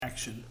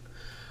Action.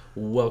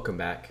 Welcome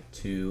back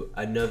to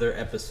another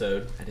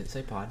episode. I didn't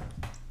say pod.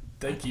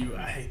 Thank you.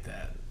 I hate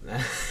that.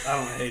 I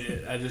don't hate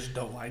it. I just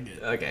don't like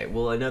it. Okay,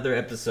 well, another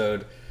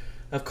episode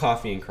of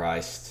Coffee and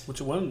Christ. Which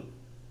one?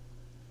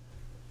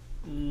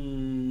 I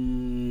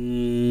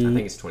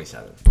think it's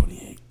 27.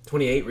 28.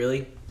 28,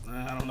 really?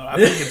 I don't know. I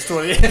think it's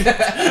 28.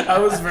 I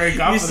was very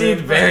confident. You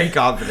seemed very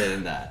confident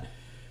in that.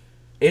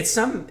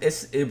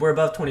 We're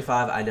above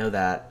 25. I know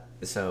that.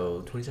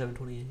 So 27,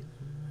 28.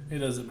 It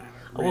doesn't matter.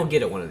 We'll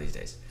get it one of these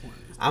days.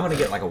 I'm gonna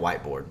get like a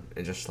whiteboard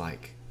and just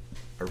like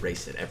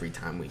erase it every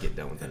time we get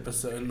done with it.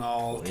 Episode in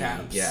all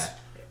caps. Yeah.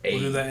 We'll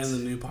do that in the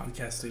new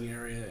podcasting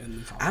area in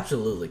the college.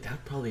 Absolutely.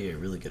 That'd probably be a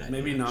really good idea.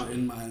 Maybe not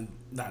in my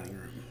dining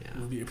room. Yeah. It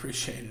would be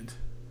appreciated.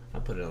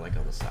 I'll put it like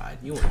on the side.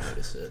 You won't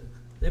notice it.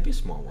 It'd be a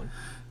small one.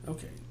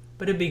 Okay.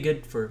 But it'd be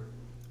good for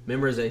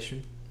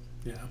memorization.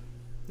 Yeah.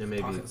 And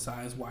maybe pocket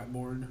size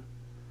whiteboard.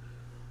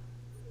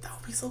 That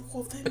would be so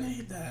cool if they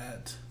made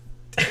that.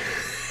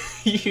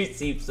 You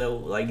seem so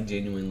like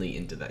genuinely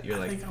into that. You're I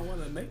like, think I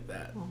want to make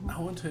that. I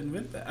want to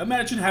invent that.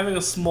 Imagine having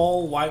a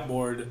small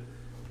whiteboard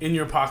in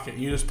your pocket.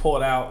 You just pull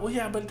it out. Well,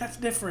 yeah, but that's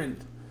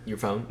different. Your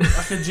phone?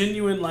 Like a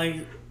genuine like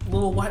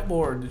little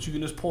whiteboard that you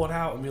can just pull it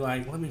out and be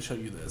like, let me show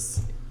you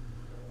this.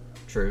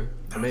 True.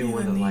 That Maybe would be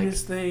one the of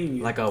neatest thing.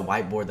 like a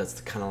whiteboard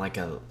that's kind of like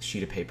a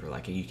sheet of paper.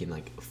 Like you can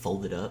like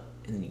fold it up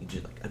and then you can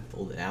just like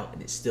unfold it out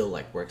and it still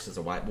like works as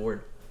a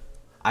whiteboard.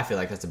 I feel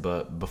like that's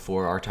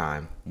before our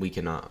time. We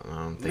cannot. I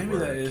don't think maybe we're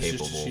that is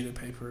capable. just a sheet of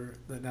paper.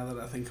 That now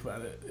that I think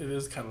about it, it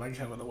is kind of like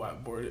having a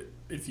whiteboard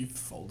if you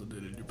folded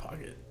it in your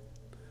pocket.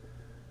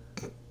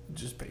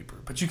 Just paper,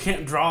 but you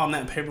can't draw on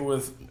that paper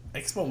with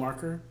Expo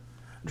marker.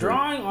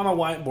 Drawing on a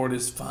whiteboard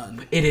is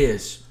fun. It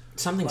is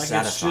something Like,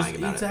 satisfying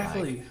about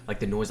exactly. it. Like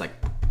the noise, like.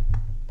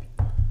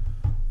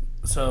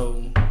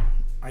 So,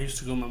 I used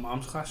to go in my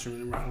mom's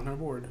classroom and write on her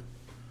board.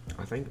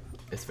 I think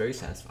it's very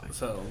satisfying.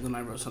 So then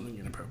I wrote something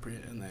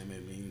inappropriate, and they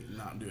made me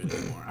not do it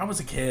anymore. I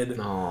was a kid.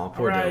 Oh,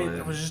 poor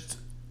Dylan.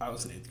 I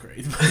was in 8th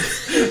grade.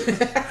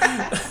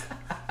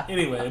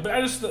 Anyway, but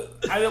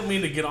I don't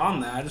mean to get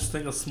on that. I just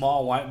think a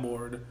small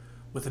whiteboard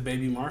with a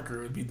baby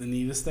marker would be the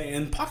neatest thing,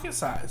 and pocket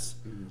size,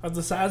 like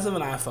the size of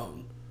an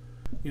iPhone.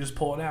 You just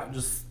pull it out, and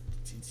just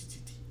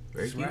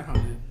write on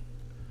it.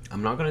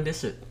 I'm not gonna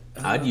diss it.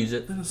 I'd use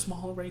it. Then a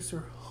small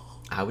eraser.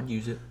 I would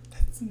use it.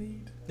 That's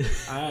neat.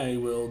 I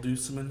will do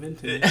some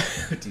inventing.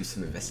 Do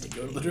some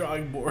investigating. Go to the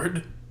drawing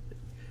board.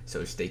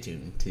 So stay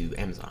tuned to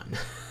Amazon.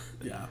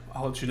 Yeah,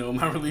 I'll let you know when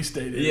my release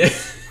date is.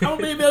 Yeah. I'm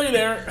gonna be a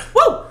millionaire.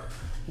 Woo!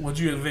 What'd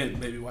you invent?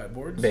 Baby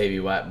whiteboards? Baby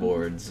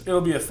whiteboards.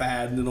 It'll be a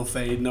fad and it'll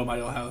fade.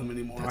 Nobody will have them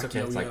anymore. That's like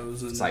okay.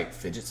 yo-yos It's like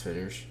fidget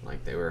spinners.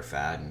 Like they were a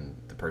fad, and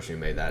the person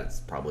who made that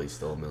is probably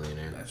still a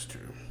millionaire. That's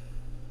true.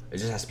 It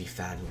just has to be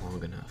fad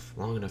long enough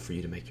for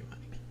you to make your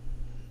money.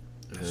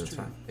 That's true.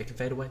 Fine. It can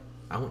fade away.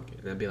 I won't get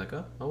it. I'd be like,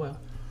 oh well.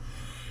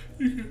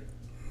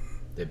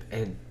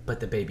 But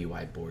the baby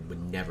whiteboard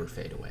would never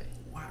fade away.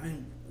 Why?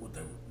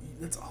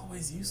 That's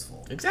always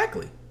useful.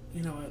 Exactly.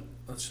 You know what?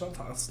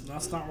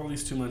 Let's not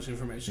release too much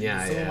information.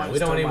 Yeah. We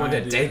don't want anyone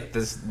to take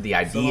the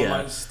idea. Someone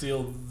might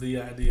steal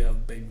the idea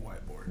of baby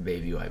whiteboard.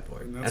 Baby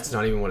whiteboard. That's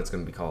not even what it's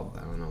going to be called.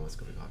 I don't know what it's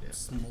going to be called yet.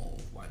 Small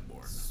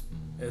whiteboard.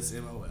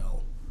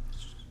 SMOL.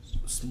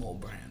 Small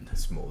brand.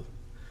 Small.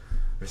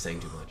 We're saying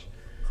too much.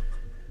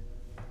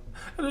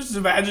 I'm just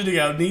imagining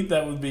how neat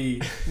that would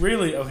be.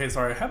 Really? Okay,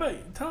 sorry.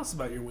 Tell us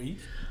about your week.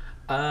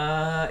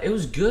 It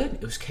was good.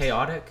 It was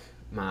chaotic.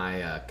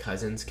 My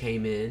cousins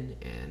came in,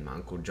 and my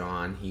Uncle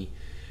John,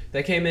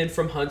 they came in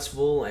from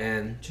Huntsville,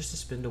 and just to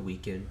spend a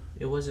weekend.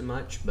 It wasn't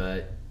much,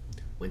 but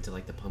went to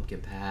like the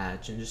pumpkin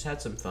patch and just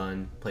had some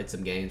fun, played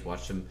some games,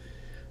 watched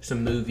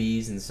some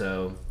movies, and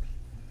so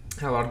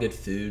had a lot of good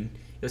food.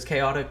 It was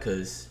chaotic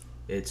because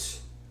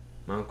it's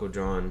my Uncle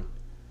John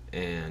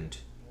and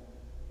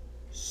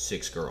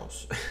 6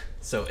 girls,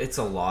 so it's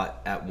a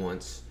lot at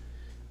once.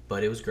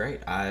 But it was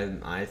great.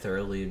 I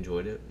thoroughly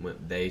enjoyed it.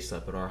 They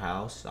slept at our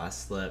house. I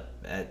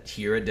slept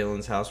here at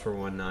Dylan's house for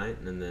one night,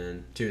 and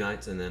then 2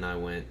 nights, and then I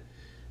went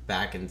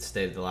back and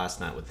stayed the last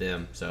night with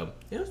them. So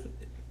it was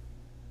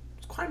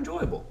quite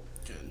enjoyable.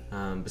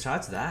 Good.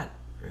 Besides that,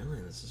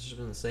 really, this has just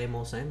been the same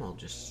old.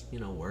 Just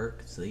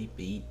work, sleep,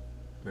 eat,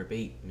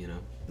 repeat.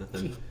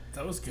 Nothing.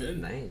 That was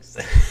good. Thanks.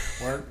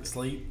 Work,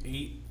 sleep,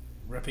 eat,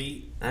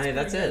 repeat.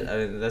 That's it. I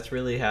mean, that's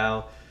really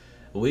how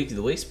the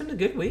week's been a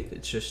good week.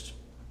 It's just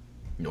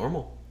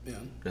normal. Yeah.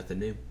 Nothing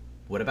new.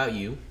 What about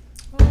you?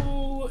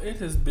 Oh, it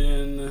has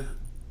been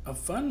a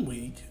fun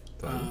week.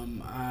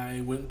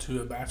 I went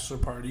to a bachelor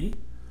party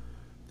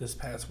this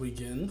past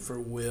weekend for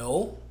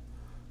Will,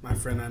 my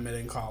friend I met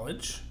in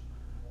college.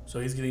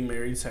 So he's getting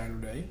married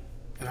Saturday,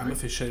 and I'm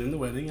officiating the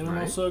wedding, and I'm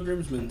also a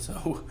groomsman.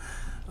 So,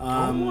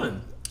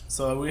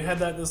 So we had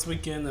that this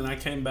weekend, and I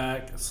came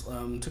back,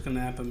 took a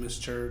nap and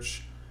missed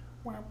church.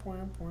 I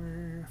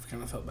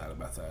kind of felt bad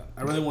about that.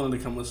 I really wanted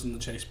to come listen to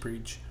Chase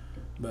preach,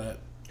 but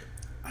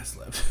I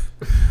slept.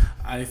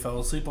 I fell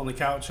asleep on the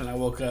couch, and I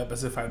woke up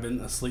as if I'd been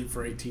asleep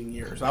for 18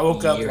 years. I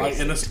woke up like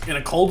in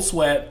a cold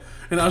sweat,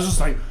 and I was just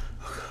like,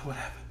 what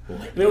happened?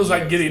 And it was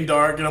like getting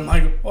dark, and I'm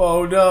like,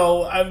 oh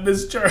no, I've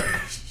missed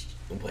church.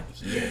 What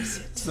year is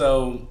it?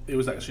 So it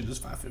was actually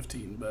just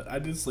 5:15, but I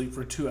did sleep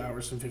for 2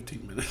 hours and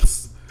 15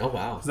 minutes. Oh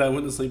wow! Because I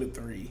went to sleep at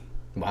 3.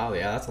 Wow,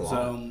 yeah, that's a lot.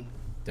 So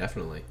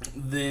definitely.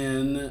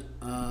 then,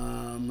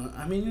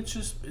 I mean,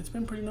 it's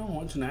been pretty normal. I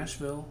went to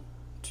Nashville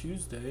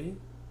Tuesday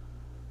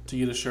to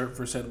get a shirt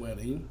for said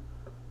wedding.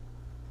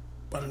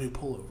 Bought a new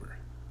pullover.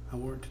 I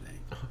wore it today.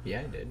 Oh,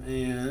 yeah, I did.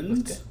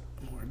 And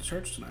I'm wearing to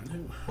church tonight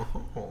too.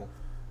 Oh.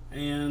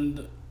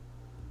 And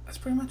that's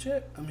pretty much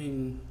it. I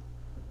mean,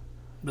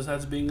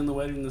 besides being in the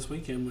wedding this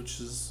weekend, which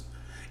is,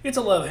 it's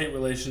a love-hate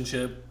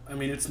relationship. I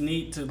mean, it's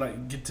neat to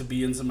like get to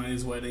be in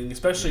somebody's wedding,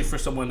 especially for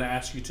someone to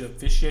ask you to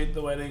officiate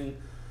the wedding.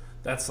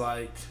 That's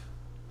a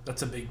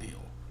big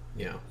deal.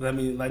 Yeah. I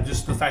mean, like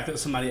just the fact that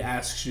somebody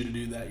asks you to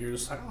do that, you're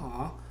just like,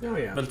 aw. Oh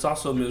yeah. But it's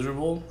also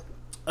miserable,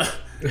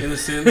 in a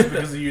sense,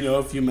 because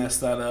if you mess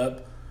that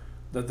up,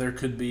 that there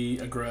could be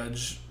a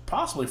grudge,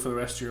 possibly for the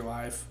rest of your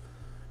life,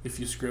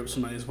 if you screw up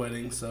somebody's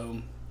wedding.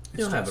 So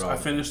you'll have it all. I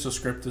finished the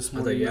script this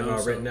morning. I thought you have it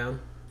all written down.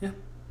 Yeah.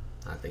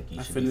 I think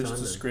you should. I finished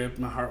the script.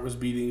 My heart was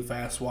beating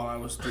fast while I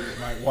was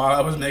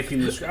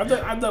making the script.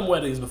 I've done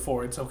weddings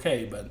before. It's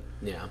okay, but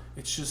yeah,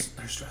 it's just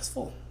they're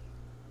stressful.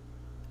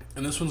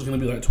 And this one's gonna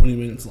be like 20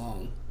 minutes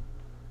long.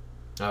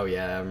 Oh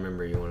yeah, I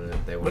remember you wanted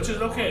it. They wanted which is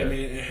okay. Longer. I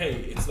mean, hey,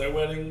 it's their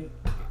wedding.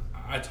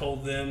 I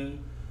told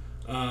them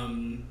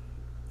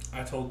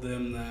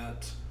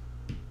that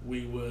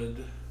we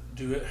would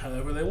do it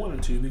however they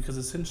wanted to, because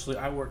essentially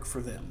I work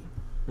for them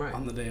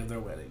on the day of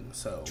their wedding.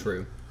 So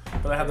true.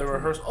 But I had the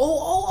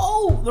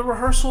rehearsal. The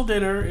rehearsal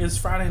dinner is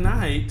Friday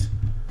night,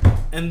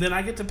 and then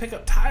I get to pick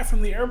up Ty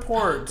from the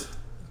airport.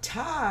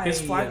 Ty. His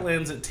flight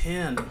lands at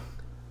 10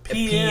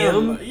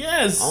 p.m.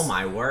 Yes. Oh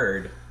my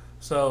word.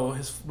 So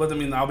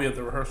I'll be at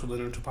the rehearsal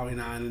dinner until probably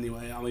 9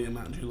 anyway. I'll be in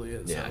Mount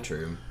Juliet. Yeah,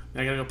 true.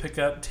 I gotta go pick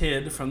up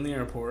Tid from the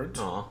airport.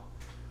 Aw.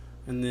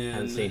 And then I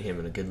haven't seen him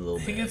in a good little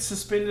bit. He gets to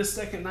spend his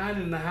second night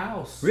in the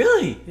house.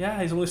 Really?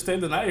 Yeah, he's only stayed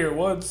the night here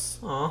once.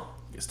 Aw.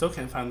 Still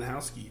can't find the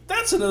house key.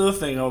 That's another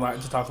thing I would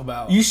like to talk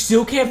about. You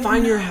still can't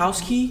find your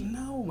house key?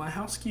 No, my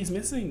house key's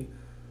missing.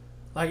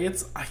 I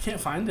can't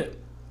find it.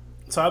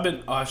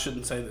 So I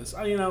shouldn't say this.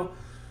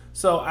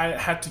 So I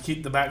had to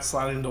keep the back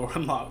sliding door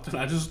unlocked, and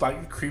I just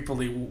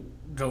creepily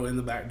go in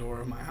the back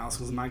door of my house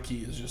because my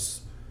key is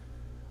just,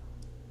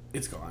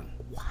 it's gone.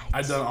 What?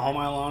 I've done all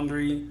my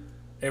laundry,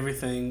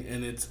 everything,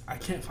 and I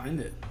can't find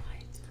it.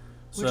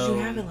 Where did you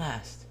have it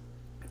last?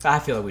 I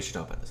feel like we should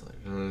talk about this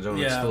later.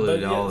 Don't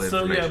exclude all the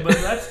information.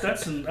 but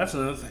that's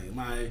another thing.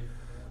 My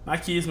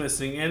key is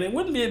missing, and it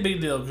wouldn't be a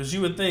big deal because you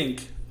would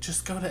think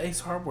just go to Ace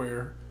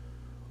Hardware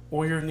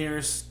or your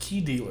nearest key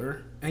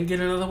dealer and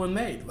get another one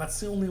made. That's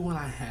the only one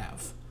I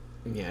have.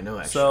 Yeah, no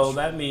extras. So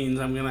that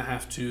means I'm gonna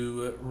have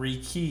to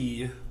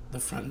rekey the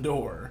front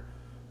door,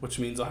 which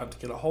means I'll have to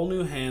get a whole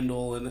new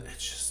handle, and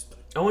it's just.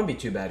 It wouldn't be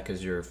too bad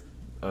because your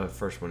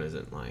first one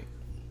isn't it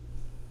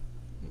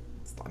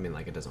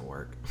doesn't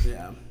work.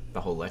 Yeah. The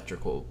whole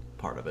electrical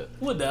part of it.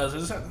 Well, it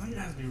does. I think it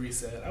has to be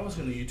reset. I was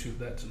going to YouTube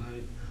that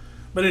tonight.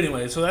 But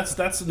anyway, so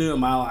that's new in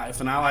my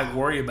life, and I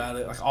worry about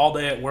it. All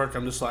day at work,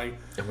 I'm just like,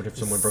 I wonder if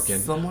someone broke in.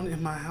 Someone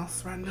in my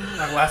house right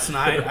now? Last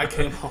night, I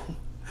came home.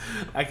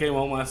 I came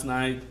home last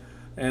night,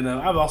 and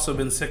I've also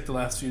been sick the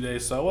last few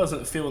days, so I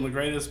wasn't feeling the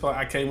greatest, but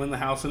I came in the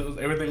house, and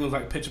everything was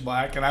pitch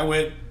black, and I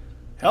went,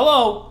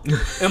 hello,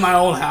 in my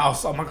own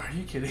house. I'm like, are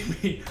you kidding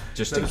me?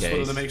 Just in case. I just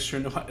wanted to make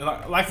sure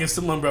nobody, if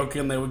someone broke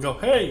in, they would go,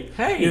 hey.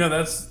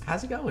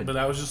 How's it going? But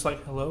I was just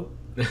like, hello?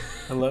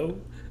 Hello?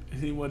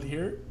 Anyone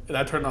here? And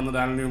I turned on the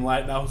dining room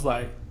light, and I was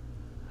like,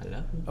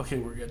 hello? Okay,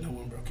 we're good. No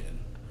one broke in.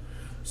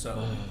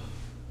 So,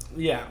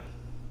 yeah.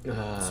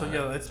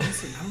 It's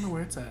missing. I don't know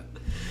where it's at.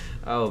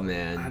 Oh,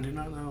 man. I do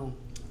not know.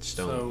 Just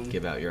don't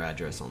give out your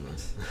address on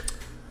this.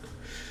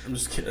 I'm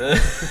just kidding.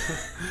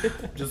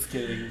 Just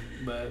kidding.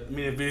 But I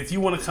mean, if you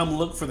want to come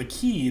look for the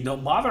key,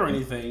 don't bother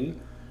anything.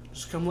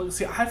 Just come look.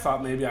 See, I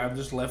thought maybe I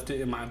just left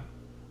it in my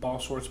ball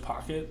shorts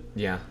pocket.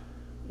 Yeah.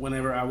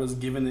 Whenever I was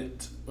given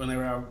it,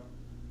 whenever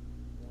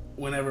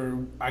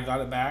I got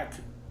it back,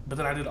 but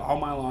then I did all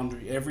my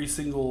laundry, every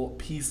single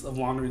piece of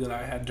laundry that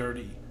I had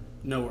dirty,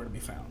 nowhere to be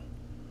found.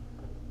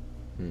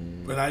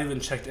 And I even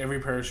checked every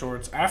pair of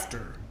shorts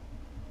after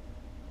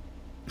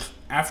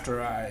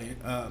I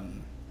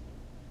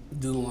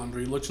did the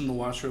laundry, looked in the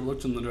washer,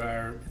 looked in the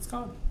dryer. It's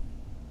gone.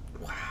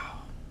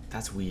 Wow.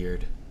 That's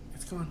weird.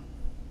 It's gone.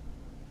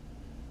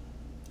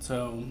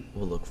 So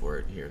we'll look for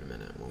it here in a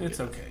minute. It's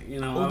okay.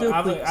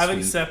 I've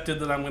accepted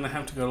that I'm going to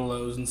have to go to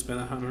Lowe's and spend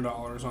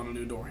 $100 on a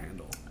new door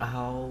handle.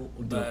 I'll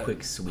do a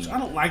quick sweep. I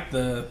don't like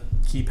the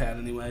keypad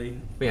anyway.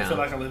 Yeah. I feel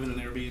like I live in an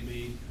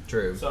Airbnb.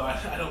 True. So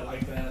I don't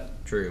like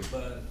that. True.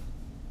 But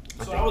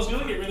I was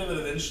going to get rid of it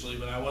eventually,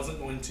 but I wasn't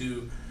going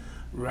to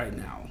right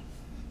now.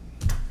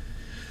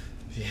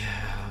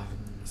 Yeah.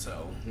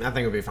 So I think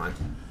it'll be fine.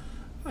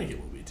 I think it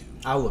will be too.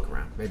 I'll look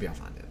around. Maybe I'll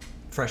find it.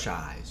 Fresh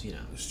eyes,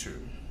 It's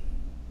true.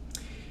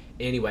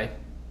 Anyway,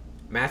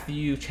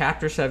 Matthew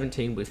chapter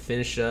 17. We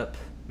finished up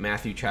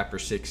Matthew chapter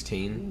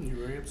 16.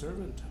 You're very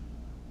observant.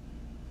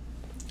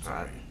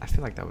 Sorry. I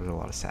feel like that was a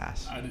lot of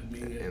sass. I didn't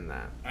mean it. In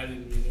that. I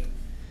didn't mean it.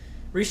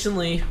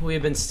 Recently, we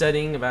have been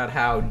studying about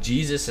how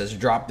Jesus has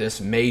dropped this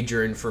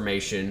major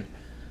information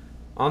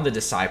on the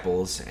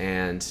disciples,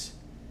 and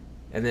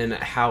then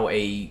how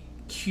a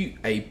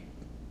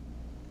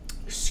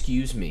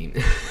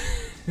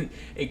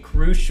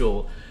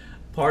crucial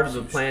part of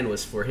the plan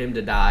was for him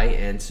to die,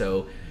 and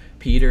so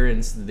Peter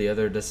and the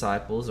other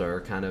disciples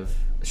are kind of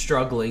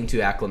struggling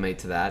to acclimate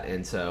to that,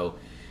 and so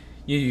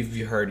you've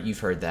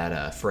heard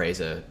that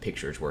phrase, a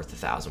picture is worth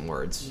 1,000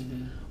 words.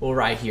 Mm-hmm. Well,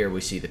 right here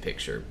we see the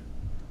picture.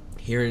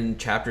 Here in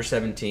chapter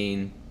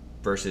 17,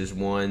 verses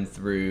 1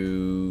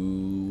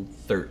 through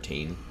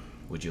 13.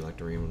 Would you like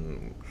to read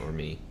or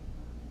me?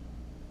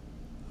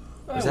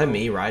 Is that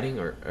me writing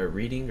or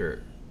reading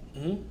or?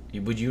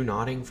 Mm-hmm. Would you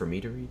nodding for me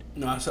to read?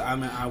 No, I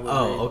mean I would.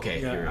 Oh, read.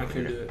 okay. Yeah, I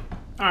can do it.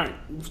 All right,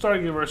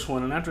 starting in verse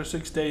 1. And after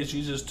 6 days,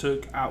 Jesus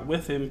took out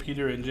with him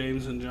Peter and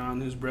James and John,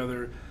 his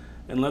brother,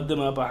 and led them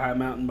up a high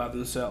mountain by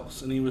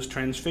themselves. And he was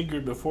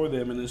transfigured before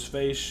them, and his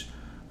face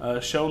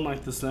shone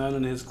like the sun,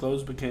 and his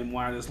clothes became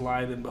white as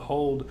light. And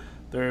behold,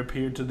 there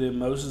appeared to them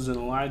Moses and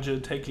Elijah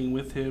talking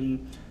with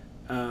him.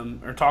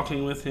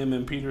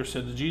 And Peter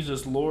said to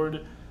Jesus,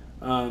 Lord,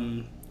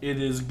 it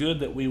is good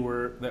that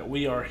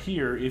we are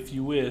here. If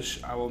you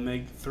wish, I will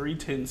make 3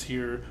 tents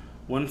here,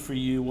 one for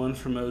you, one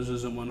for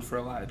Moses, and one for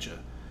Elijah.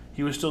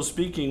 He was still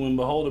speaking when,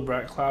 behold, a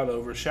bright cloud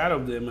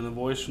overshadowed them, and a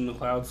voice from the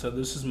cloud said,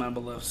 This is my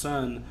beloved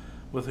Son,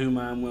 with whom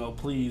I am well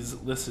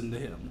pleased. Listen to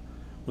him.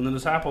 When the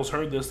disciples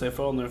heard this, they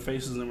fell on their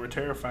faces and were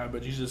terrified.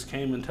 But Jesus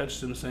came and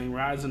touched them, saying,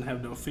 Rise and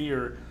have no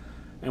fear.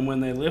 And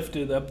when they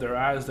lifted up their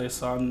eyes, they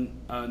saw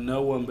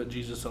no one but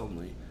Jesus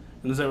only.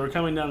 And as they were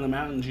coming down the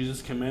mountain,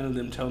 Jesus commanded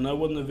them, Tell no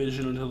one the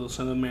vision until the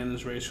Son of Man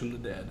is raised from the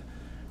dead.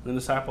 And the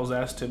disciples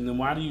asked him, Then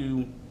why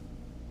do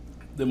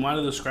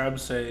the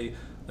scribes say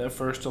that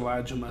first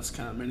Elijah must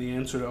come? And he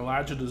answered,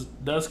 Elijah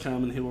does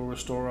come, and he will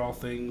restore all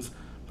things.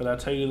 But I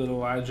tell you that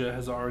Elijah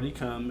has already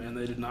come, and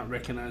they did not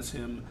recognize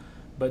him,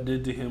 but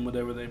did to him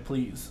whatever they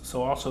pleased.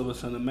 So also the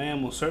Son of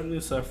Man will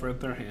certainly suffer at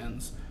their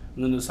hands.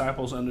 And the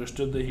disciples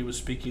understood that he was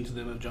speaking to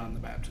them of John the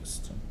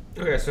Baptist.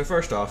 Okay, so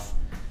first off,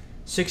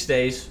 6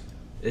 days.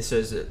 It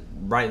says it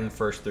right in the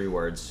first 3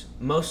 words.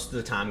 Most of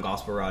the time,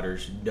 gospel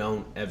writers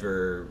don't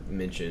ever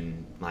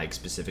mention like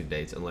specific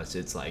dates unless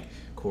it's like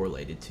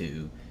correlated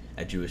to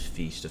a Jewish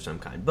feast of some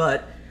kind.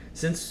 But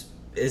since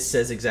it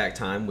says exact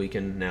time, we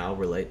can now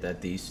relate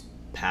that these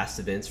past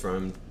events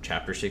from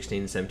chapter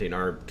 16 and 17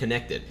 are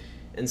connected.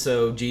 And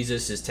so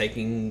Jesus is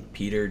taking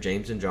Peter,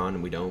 James, and John,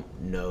 and we don't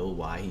know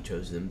why he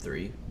chose them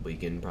 3. We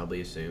can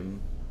probably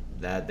assume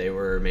that they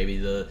were maybe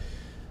the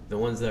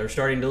ones that are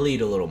starting to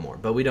lead a little more,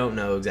 but we don't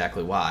know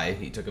exactly why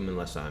he took them,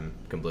 unless I'm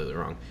completely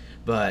wrong.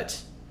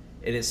 But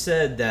it is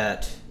said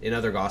that in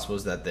other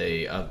gospels that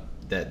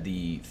that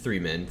the 3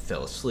 men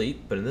fell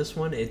asleep, but in this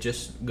one it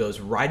just goes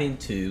right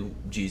into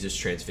Jesus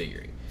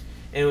transfiguring.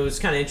 And it was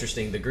kind of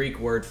interesting. The Greek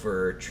word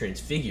for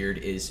transfigured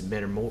is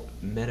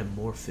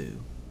metamorpho,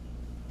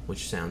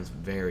 which sounds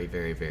very,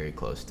 very, very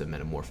close to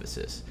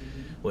metamorphosis,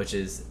 which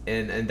is,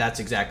 and that's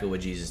exactly what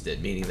Jesus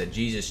did, meaning that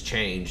Jesus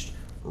changed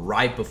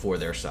right before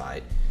their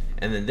sight.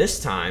 And then this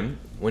time,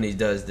 when he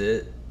does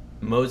this,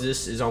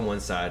 Moses is on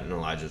one side and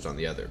Elijah's on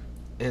the other.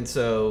 And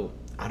so,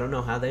 I don't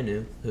know how they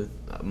knew who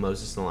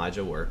Moses and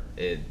Elijah were.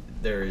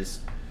 There's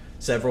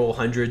several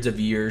hundreds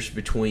of years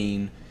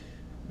between,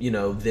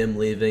 them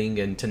living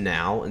and to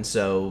now. And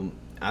so,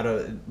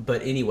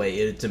 but anyway,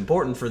 it's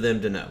important for them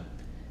to know.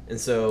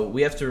 And so,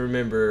 we have to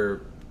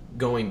remember,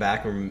 going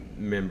back and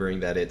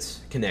remembering that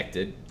it's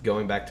connected,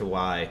 going back to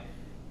why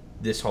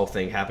this whole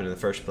thing happened in the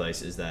first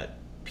place, is that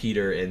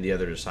Peter and the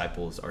other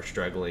disciples are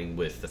struggling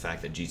with the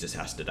fact that Jesus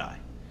has to die.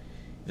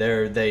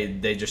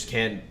 They just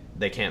can't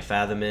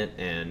fathom it,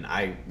 and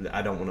I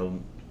don't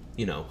want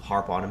to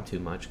harp on him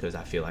too much, because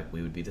I feel like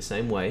we would be the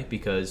same way,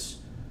 because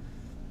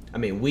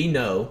we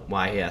know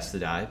why he has to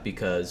die,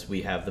 because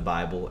we have the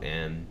Bible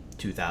and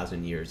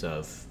 2,000 years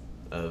of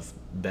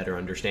better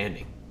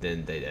understanding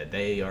than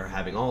they are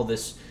having all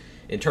this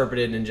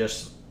interpreted in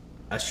just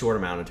a short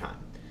amount of time.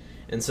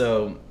 And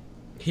so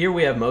here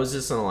we have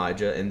Moses and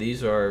Elijah, and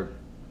these are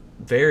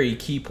very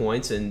key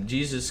points, and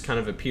Jesus kind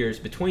of appears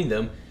between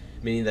them,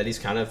 meaning that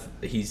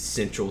he's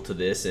central to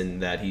this,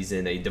 and that he's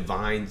in a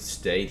divine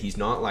state. He's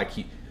not like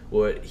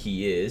what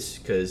he is,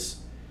 because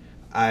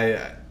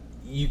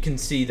you can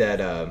see that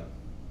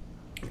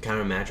kind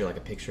of imagine like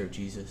a picture of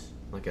Jesus,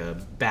 like a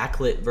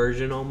backlit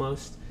version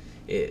almost.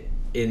 It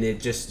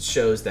just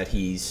shows that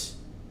he's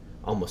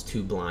almost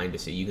too blind to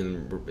see. You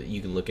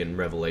can look in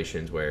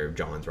Revelations where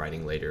John's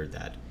writing later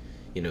that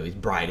he's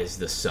bright as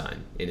the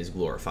sun in his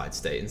glorified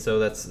state. And so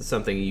that's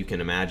something you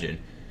can imagine.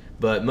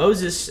 But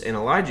Moses and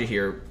Elijah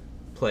here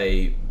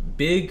play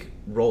big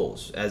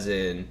roles, as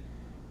in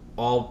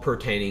all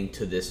pertaining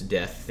to this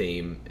death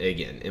theme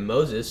again. And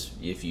Moses,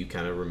 if you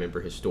kind of remember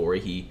his story,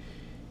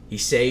 he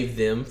saved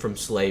them from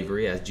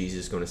slavery, as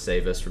Jesus is going to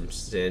save us from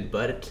sin.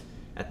 But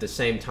at the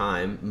same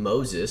time,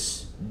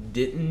 Moses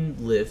didn't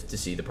live to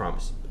see the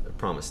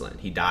promised land.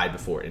 He died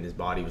before it, and his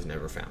body was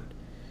never found.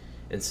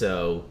 And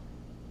so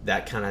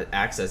that kind of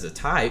acts as a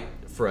type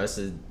for us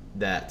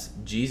that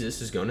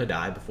Jesus is going to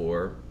die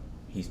before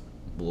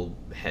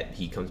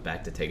he comes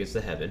back to take us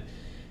to heaven.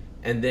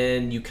 And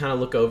then you kind of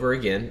look over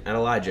again at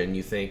Elijah and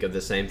you think of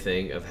the same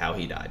thing of how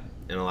he died.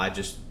 And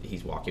Elijah,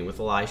 he's walking with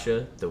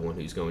Elisha, the one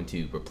who's going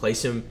to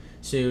replace him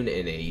soon,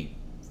 and a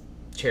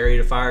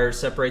chariot of fire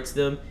separates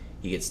them.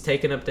 He gets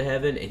taken up to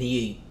heaven, and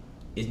he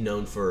is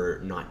known for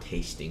not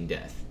tasting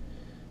death.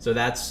 So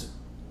that's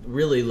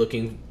really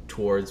looking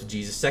towards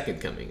Jesus' second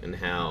coming and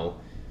how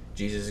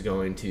Jesus is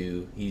going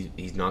to,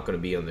 he's not going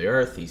to be on the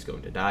earth, he's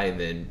going to die,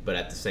 but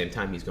at the same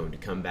time he's going to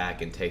come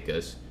back and take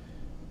us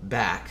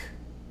back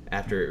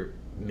after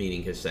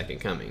meeting his second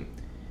coming.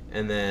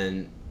 And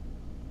then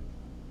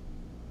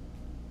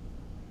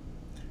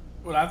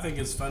what I think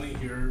is funny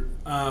here,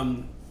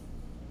 and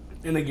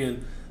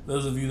again,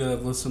 those of you that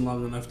have listened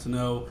long enough to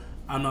know,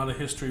 I'm not a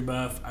history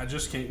buff. I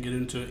just can't get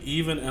into it.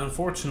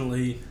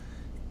 Unfortunately,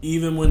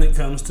 even when it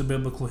comes to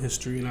biblical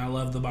history, and I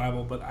love the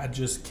Bible, but I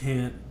just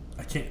can't.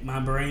 My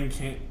brain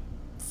can't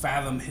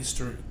fathom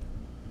history.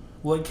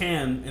 Well, it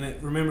can, and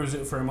it remembers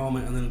it for a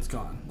moment, and then it's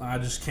gone. I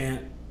just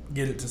can't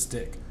get it to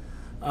stick.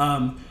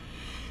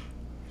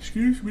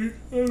 Excuse me.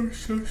 I'm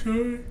so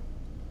sorry.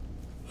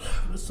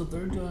 That's the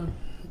third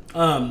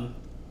time.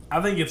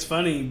 I think it's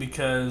funny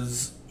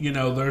because,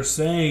 they're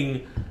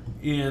saying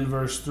in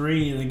verse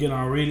 3, and again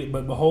I'll read it,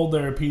 but behold,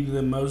 there appeared to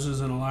them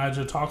Moses and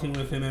Elijah talking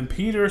with him, and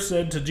Peter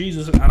said to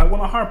Jesus, and I don't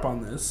want to harp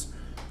on this,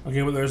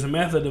 okay, but there's a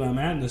method to my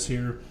madness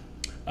here.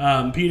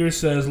 Peter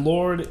says,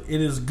 Lord,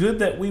 it is good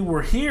that we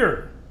were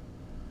here,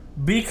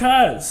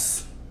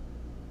 because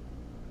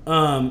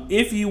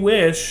if you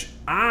wish,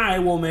 I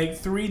will make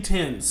 3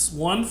 tents,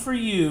 one for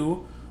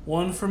you,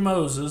 one for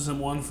Moses, and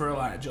one for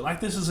Elijah. Like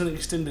this is an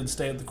extended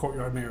stay at the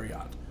Courtyard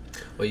Marriott.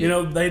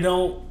 Well, they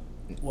don't.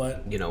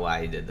 What? You know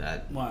why he did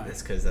that? Why?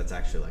 It's because that's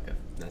actually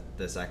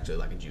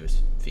like a Jewish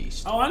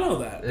feast. Oh, I know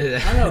that.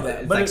 I know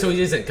that. But so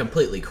he isn't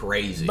completely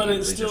crazy. But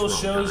it still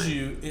shows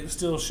you. It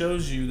still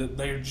shows you that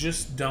they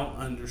just don't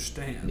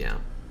understand. Yeah.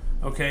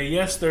 Okay.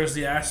 Yes, there's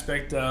the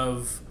aspect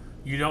of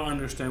you don't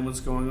understand what's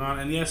going on,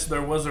 and yes,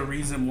 there was a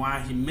reason why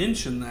he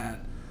mentioned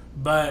that,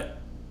 but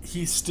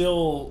he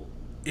still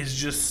is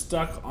just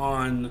stuck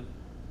on.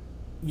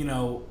 I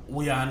know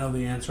the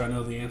answer.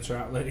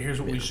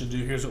 Here's what we should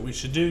do. Here's what we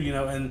should do.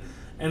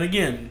 And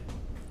again,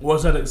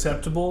 was that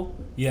acceptable?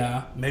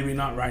 Yeah, maybe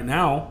not right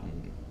now,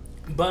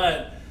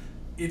 but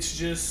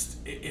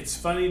it's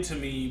funny to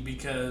me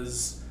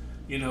because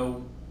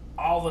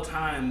all the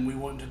time we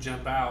want to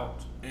jump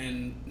out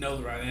and know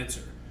the right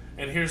answer.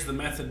 And here's the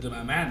method to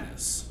my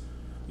madness.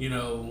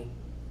 Do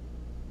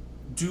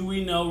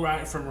we know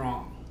right from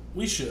wrong?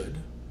 We should.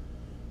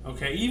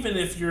 Okay, even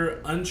if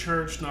you're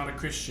unchurched, not a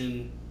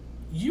Christian,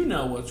 you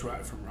know what's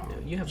right from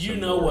wrong. Yeah, you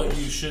know what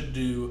you should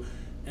do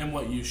and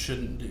what you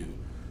shouldn't do.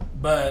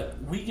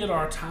 But we get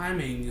our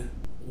timing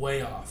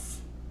way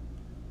off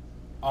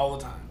all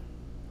the time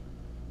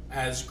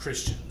as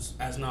Christians,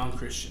 as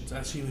non-Christians,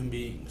 as human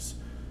beings.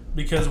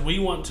 Because we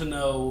want to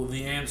know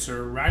the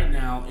answer right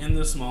now, in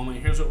this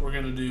moment. Here's what we're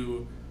going to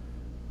do.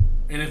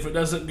 And if it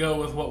doesn't go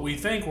with what we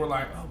think, we're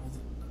like,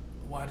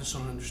 I just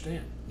don't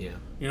understand. Yeah.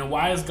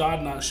 Why is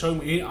God not showing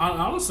me?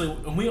 Honestly,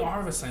 we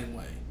are the same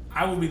way.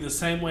 I would be the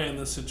same way in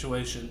this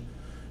situation.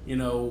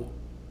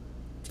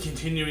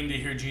 Continuing to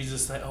hear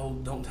Jesus say,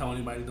 don't tell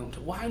anybody,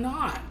 why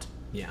not?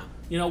 Yeah.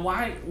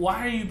 Why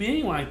are you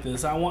being like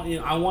this? I want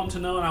to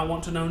know, and I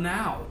want to know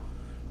now.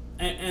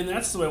 And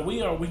that's the way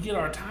we are. We get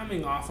our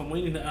timing off, and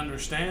we need to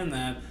understand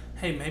that,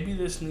 hey, maybe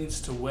this needs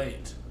to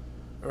wait.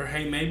 Or,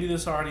 hey, maybe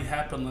this already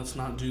happened, let's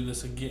not do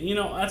this again.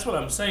 That's what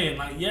I'm saying.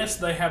 Like, yes,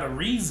 they had a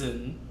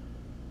reason,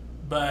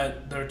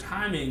 but their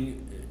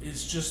timing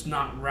is just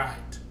not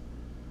right.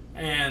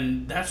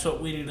 And that's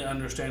what we need to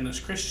understand as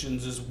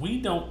Christians is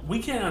we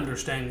can't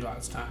understand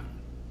God's time.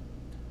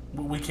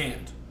 We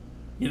can't.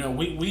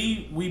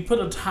 We put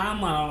a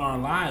timeline on our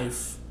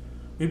life.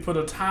 We put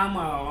a timeline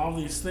on all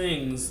these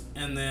things,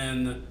 and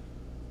then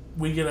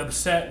we get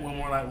upset when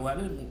we're like,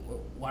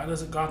 why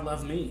doesn't God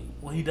love me?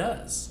 Well, he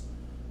does.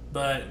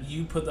 But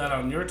you put that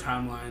on your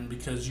timeline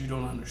because you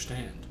don't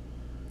understand.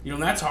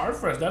 That's hard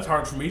for us. That's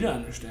hard for me to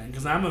understand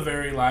because I'm a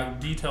very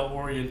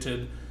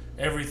detail-oriented.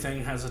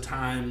 Everything has a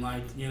time,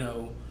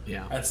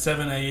 at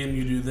 7 a.m.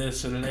 you do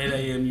this, and at 8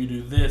 a.m. you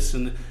do this,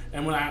 and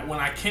when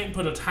I can't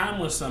put a time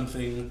with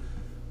something,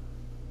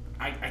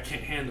 I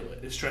can't handle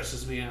it. It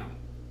stresses me out.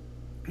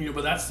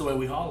 But that's the way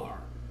we all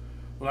are.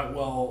 We're like,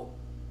 well,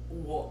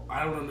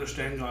 I don't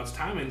understand God's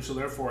timing, so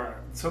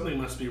therefore something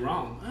must be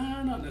wrong.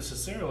 Not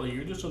necessarily.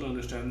 You just don't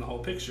understand the whole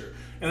picture.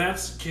 And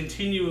that's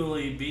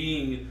continually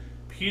being,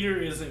 Peter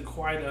isn't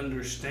quite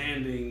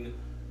understanding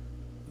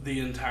the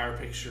entire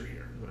picture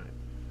here. Right.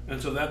 And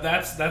so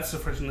that's the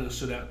first thing that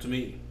stood out to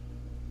me.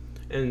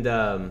 And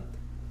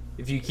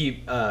if you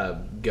keep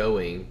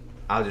going,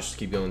 I'll just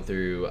keep going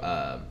through,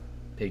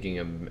 picking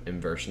up in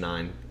verse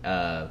 9.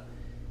 As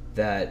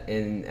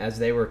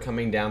they were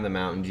coming down the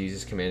mountain,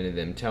 Jesus commanded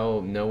them,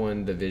 tell no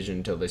one the vision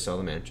until they saw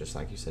the man. Just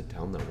like you said,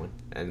 tell no one.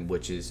 And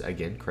which is,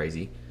 again,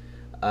 crazy.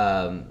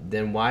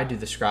 Then why do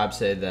the scribes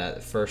say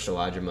that first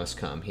Elijah must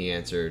come? He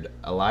answered,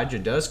 Elijah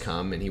does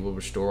come, and he will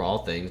restore all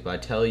things. But I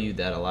tell you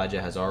that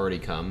Elijah has already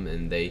come,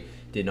 and they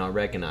did not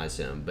recognize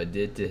him, but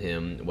did to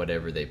him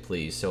whatever they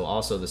pleased. So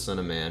also the Son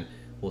of Man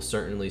will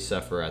certainly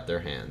suffer at their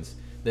hands.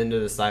 Then the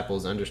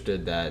disciples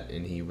understood that,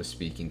 and he was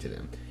speaking to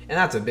them. And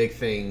that's a big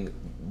thing,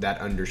 that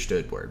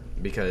understood word,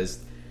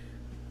 because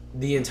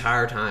the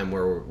entire time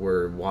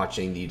we're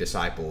watching the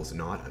disciples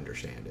not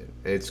understand it.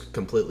 It's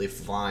completely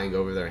flying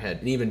over their head.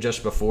 And even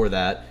just before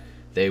that,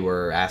 they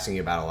were asking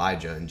about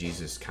Elijah, and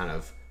Jesus kind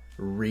of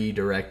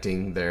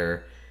redirecting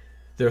their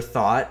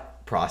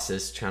thought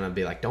process, trying to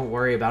be like, don't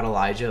worry about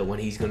Elijah, what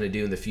he's going to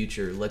do in the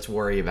future. Let's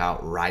worry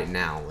about right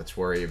now. Let's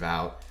worry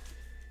about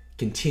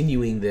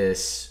continuing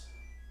this,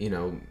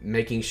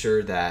 making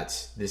sure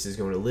that this is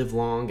going to live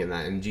long,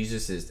 and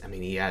Jesus is,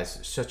 he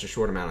has such a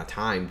short amount of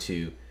time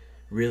to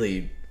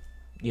really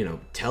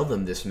tell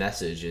them this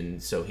message.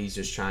 And so he's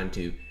just trying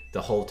to,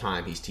 the whole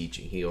time he's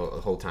teaching,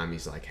 the whole time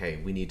he's like, hey,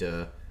 we need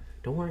to,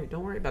 don't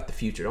worry about the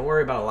future. Don't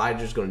worry about what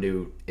Elijah's going to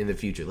do in the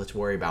future. Let's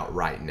worry about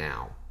right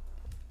now.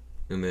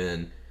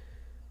 And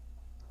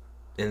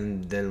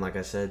then, like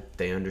I said,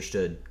 they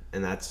understood.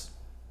 And that's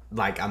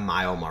like a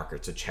mile marker.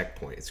 It's a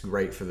checkpoint. It's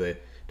great for the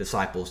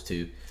disciples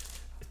to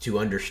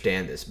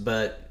understand this.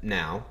 But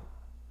now,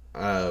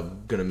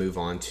 going to move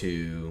on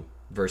to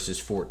verses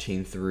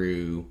 14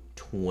 through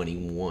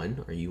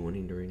 21. Are you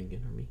wanting to read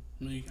again, or me?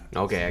 No, you got this.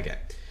 Okay.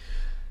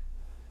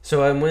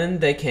 So when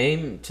they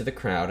came to the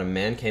crowd, a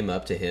man came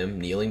up to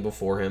him, kneeling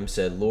before him,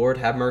 said, Lord,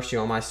 have mercy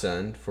on my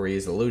son, for he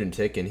is a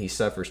lunatic, and he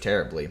suffers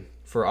terribly.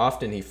 For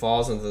often he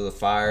falls into the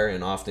fire,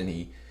 and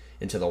often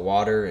into the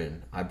water,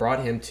 and I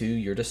brought him to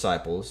your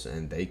disciples,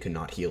 and they could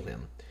not heal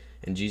him.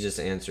 And Jesus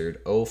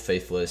answered, O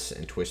faithless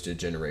and twisted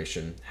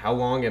generation, how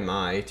long am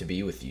I to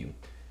be with you?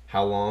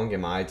 How long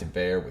am I to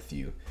bear with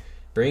you?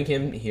 Bring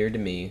him here to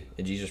me.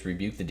 And Jesus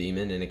rebuked the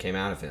demon, and it came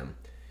out of him.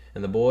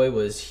 And the boy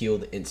was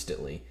healed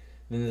instantly.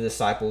 Then the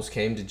disciples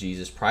came to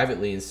Jesus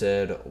privately and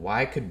said,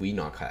 Why could we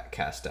not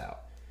cast out?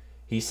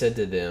 He said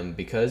to them,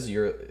 Because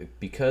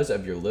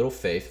of your little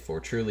faith, for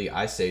truly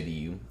I say to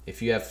you,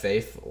 if you have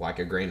faith like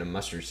a grain of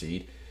mustard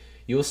seed,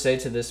 you will say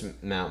to this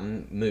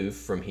mountain, Move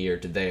from here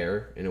to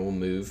there, and it will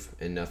move,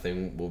 and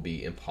nothing will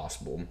be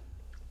impossible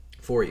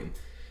for you.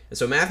 And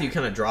so Matthew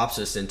kind of drops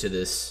us into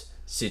this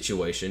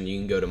situation. You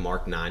can go to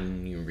Mark 9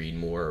 and you can read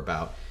more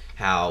about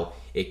how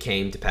it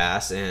came to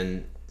pass.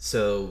 And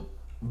so,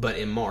 but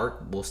in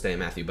Mark, we'll stay in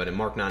Matthew, but in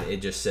Mark 9, it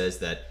just says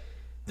that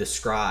the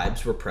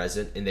scribes were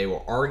present and they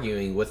were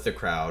arguing with the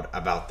crowd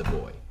about the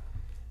boy.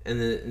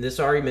 And this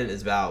argument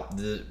is about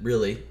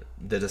the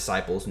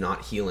disciples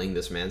not healing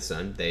this man's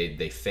son.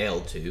 They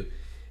failed to.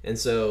 And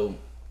so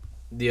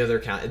the other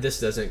account, this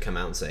doesn't come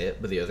out and say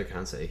it, but the other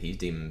account say he's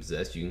demon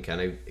possessed. You can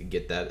kind of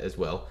get that as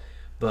well.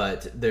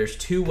 But there's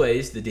two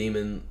ways the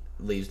demon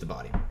leaves the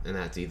body, and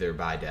that's either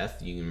by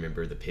death. You can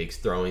remember the pigs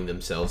throwing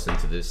themselves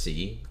into the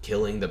sea,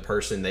 killing the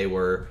person they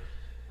were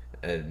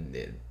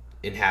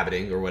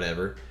inhabiting or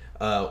whatever,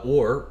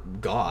 or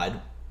God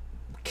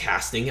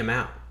casting him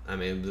out.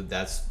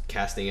 That's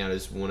casting out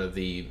is one of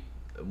the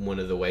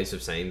ways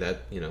of saying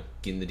that,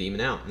 getting the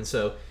demon out. And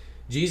so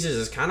Jesus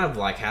is kind of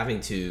like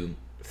having to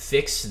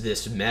fix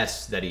this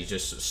mess that he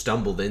just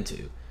stumbled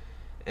into.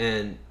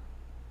 And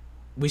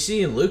we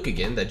see in Luke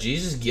again that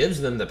Jesus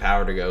gives them the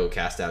power to go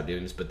cast out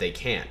demons, but they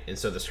can't. And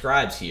so the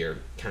scribes here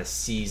kind of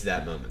seize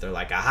that moment. They're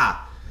like,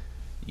 aha,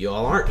 you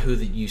all aren't who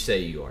you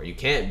say you are. You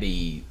can't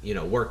be,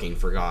 working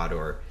for God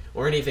or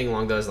anything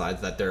along those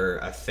lines, that they're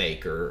a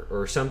fake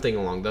or something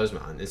along those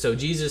lines. And so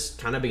Jesus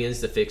kind of begins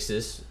to fix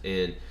this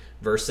in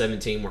verse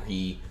 17 where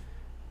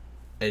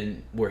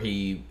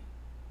he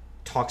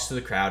talks to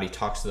the crowd, he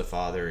talks to the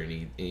Father,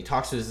 and he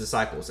talks to his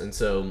disciples. And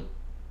so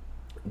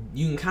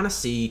you can kind of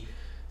see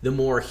the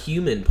more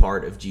human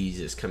part of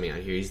Jesus coming out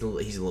here. He's a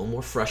little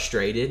more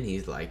frustrated.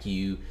 He's like,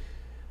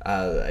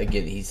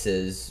 again, he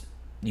says,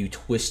 you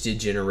twisted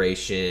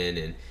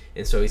generation.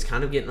 And so he's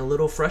kind of getting a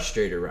little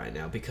frustrated right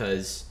now,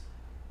 because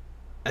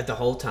at the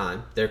whole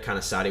time, they're kind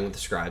of siding with the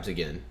scribes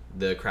again.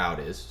 The crowd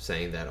is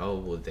saying that,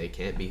 they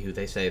can't be who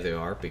they say they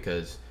are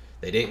because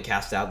they didn't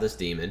cast out this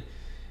demon.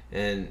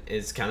 And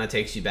it kind of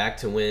takes you back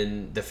to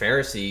when the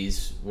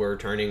Pharisees were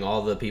turning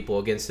all the people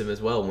against him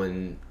as well,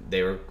 when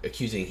they were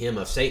accusing him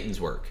of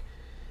Satan's work.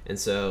 And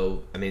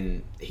so,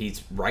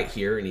 he's right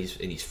here, and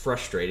he's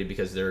frustrated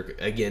because they're,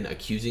 again,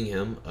 accusing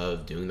him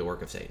of doing the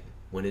work of Satan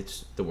when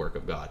it's the work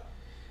of God.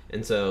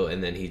 And so,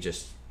 and then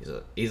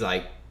he's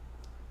like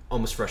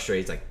almost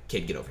frustrated. He's like,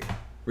 kid, get over here.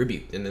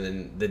 Rebuke. And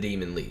then the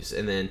demon leaves.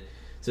 And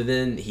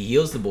then he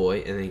heals the boy,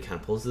 and then he kind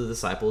of pulls the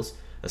disciples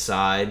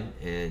aside,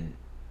 and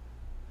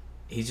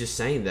he's just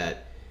saying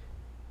that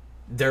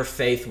their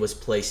faith was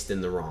placed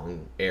in the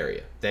wrong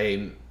area.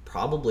 They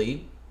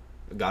probably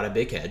got a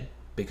big head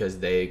because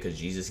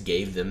Jesus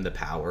gave them the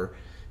power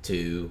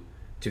to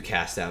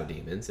cast out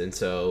demons. And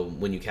so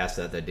when you cast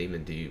out that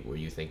demon, were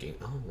you thinking,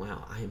 oh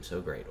wow, I am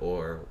so great,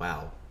 or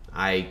wow,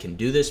 I can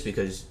do this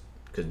because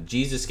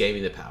Jesus gave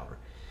me the power?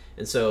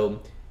 And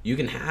so You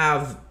can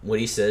have what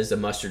he says, a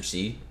mustard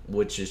seed,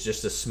 which is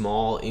just a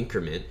small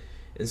increment.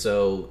 And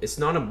so it's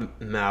not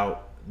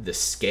about the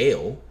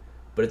scale,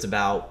 but it's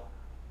about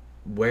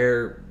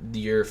where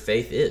your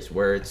faith is,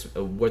 where it's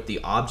what the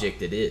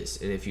object it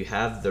is. And if you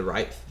have the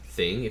right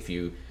thing, if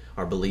you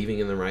are believing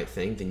in the right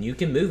thing, then you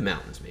can move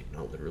mountains. Maybe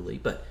not literally,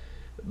 but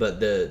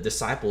the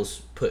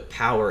disciples put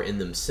power in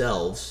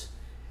themselves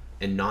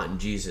and not in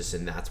Jesus,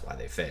 and that's why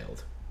they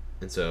failed.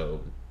 And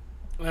so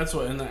that's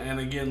what. And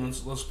again,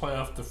 let's play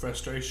off the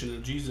frustration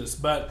of Jesus.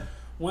 But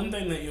one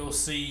thing that you'll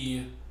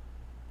see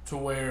to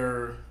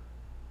where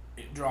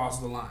it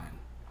draws the line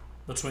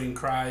between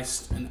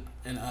Christ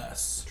and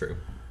us. True.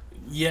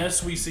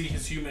 Yes, we see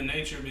his human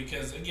nature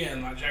because,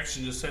 again, like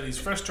Jackson just said, he's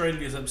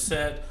frustrated, he's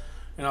upset,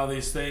 and all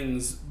these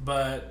things,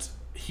 but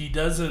he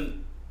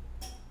doesn't.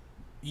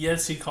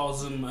 Yes, he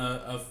calls them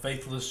a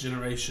faithless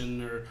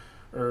generation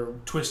or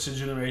twisted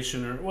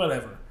generation or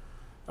whatever.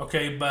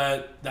 Okay,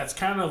 but that's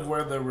kind of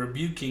where the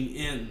rebuking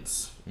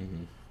ends.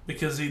 Mm-hmm.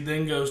 Because he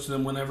then goes to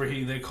them whenever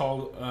they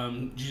called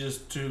Jesus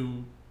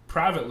to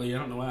privately. I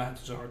don't know why I had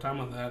such a hard time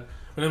with that.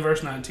 But in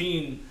verse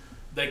 19,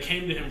 they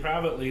came to him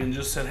privately and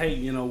just said,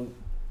 hey,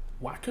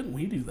 why couldn't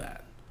we do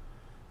that?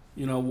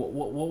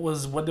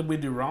 What did we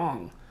do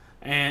wrong?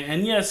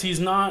 And yes, he's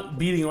not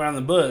beating around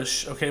the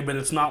bush, okay, but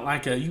it's not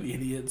like you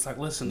idiots, like,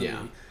 listen to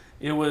me.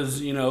 It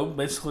was,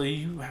 basically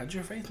you had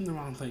your faith in the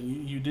wrong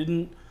thing.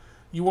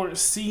 You weren't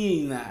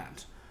seeing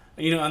that.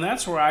 And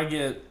that's where I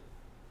get,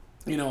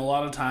 a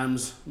lot of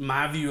times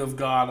my view of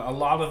God, a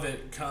lot of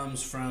it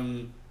comes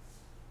from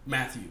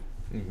Matthew.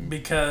 Mm-hmm.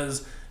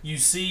 Because you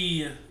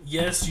see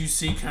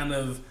kind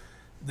of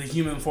the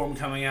human form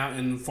coming out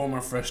in form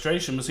of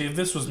frustration. But see, if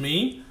this was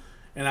me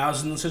and I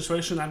was in the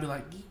situation, I'd be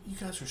like, you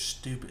guys are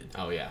stupid.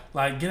 Oh, yeah.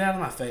 Like, get out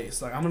of my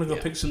face. Like, I'm going to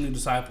go pick some new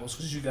disciples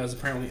because you guys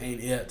apparently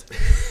ain't it.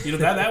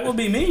 That would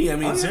be me. I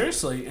mean,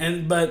 seriously.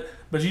 But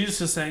Jesus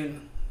is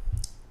saying,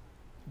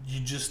 you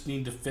just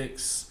need to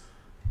fix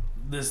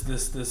this,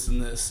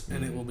 and this,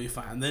 and it will be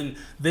fine.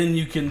 Then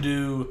you can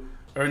do,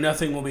 or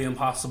nothing will be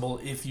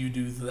impossible if you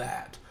do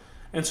that.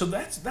 And so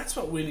that's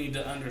what we need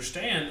to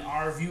understand.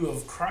 Our view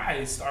of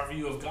Christ, our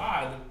view of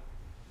God,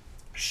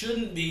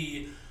 shouldn't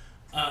be,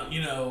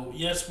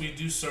 yes, we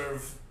do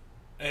serve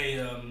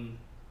a,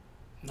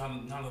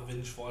 not a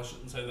vengeful, I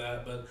shouldn't say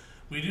that, but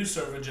we do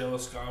serve a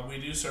jealous God. We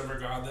do serve a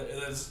God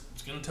that's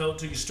going to tell it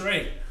to you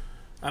straight,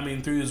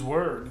 through his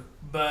word.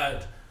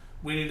 But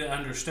we need to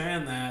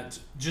understand that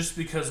just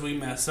because we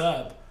mess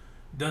up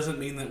doesn't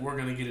mean that we're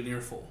going to get an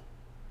earful.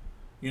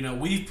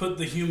 We've put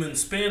the human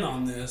spin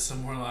on this,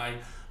 and we're like,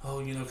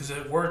 oh, because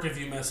at work, if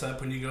you mess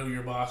up and you go to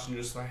your boss and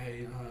you're just like,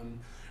 hey, and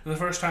the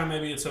first time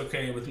maybe it's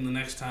okay, but then the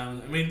next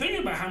time,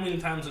 think about how many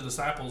times the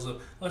disciples have,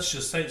 let's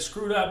just say,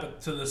 screwed up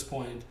to this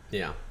point.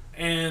 Yeah.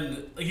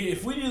 And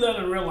if we do that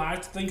in real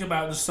life, think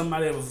about just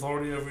somebody of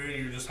authority over you,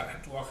 and you just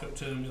have to walk up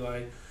to them and be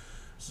like,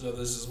 so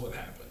this is what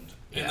happened.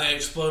 And they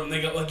explode and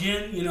they go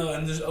again,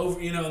 and there's over,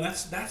 and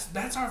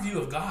that's our view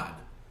of God.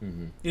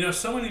 Mm-hmm.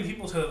 So many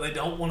people say that they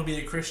don't want to be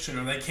a Christian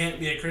or they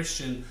can't be a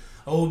Christian.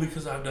 Oh,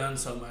 because I've done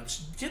so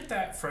much. Get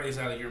that phrase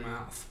out of your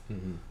mouth.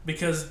 Mm-hmm.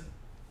 Because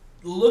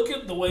look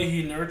at the way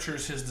he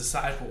nurtures his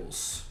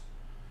disciples.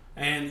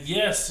 And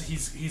yes,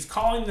 he's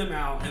calling them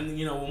out. And,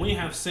 when we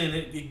have sin,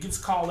 it gets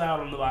called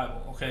out in the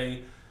Bible,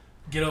 okay?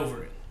 Get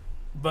over it.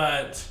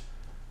 But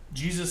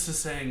Jesus is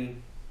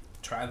saying,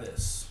 try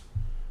this.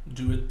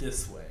 Do it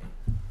this way.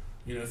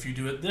 If you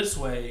do it this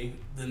way,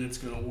 then it's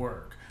going to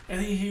work.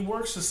 And he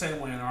works the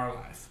same way in our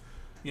life.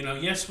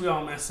 Yes, we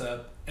all mess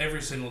up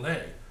every single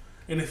day.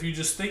 And if you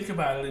just think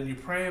about it and you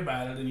pray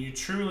about it and you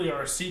truly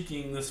are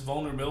seeking this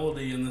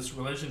vulnerability and this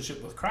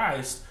relationship with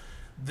Christ,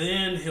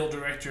 then he'll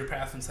direct your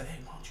path and say, hey,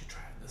 why don't you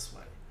try it this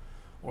way?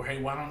 Or,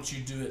 hey, why don't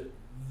you do it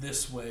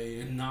this way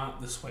and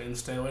not this way and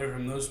stay away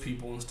from those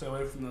people and stay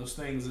away from those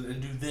things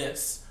and do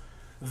this?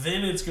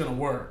 Then it's going to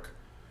work.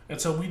 And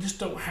so we just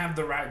don't have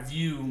the right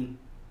view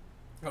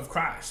of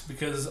Christ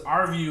because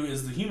our view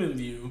is the human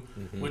view,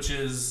 which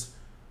is,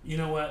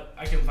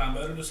 I can find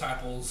better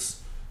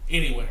disciples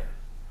anywhere.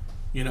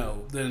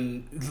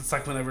 Then it's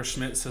like whenever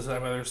Schmidt says,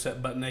 I'd rather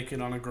sit butt naked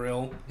on a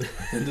grill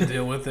than to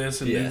deal with this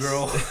and new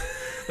girl.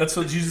 That's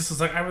what Jesus is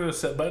like, I'd rather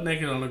sit butt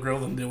naked on a grill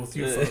than deal with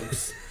you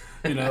folks.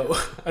 I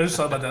just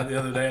thought about that the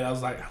other day and I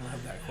was like, I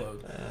love that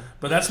quote.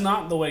 But that's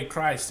not the way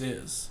Christ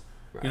is.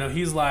 Right.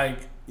 He's like,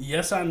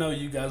 yes, I know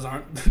you guys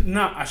aren't,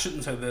 I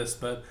shouldn't say this,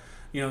 but,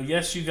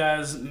 yes, you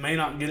guys may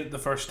not get it the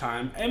first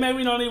time and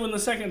maybe not even the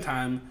second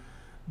time,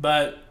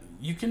 but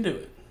you can do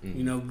it.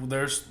 Mm-hmm.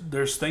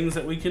 There's things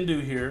that we can do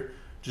here.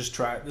 Just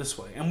try it this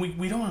way. And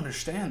we don't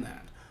understand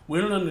that.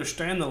 We don't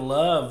understand the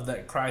love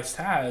that Christ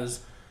has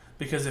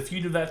because if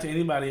you do that to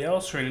anybody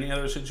else or in any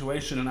other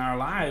situation in our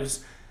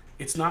lives,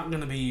 it's not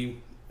going to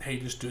be, hey,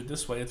 just do it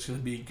this way. It's going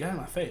to be, get out of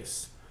my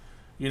face.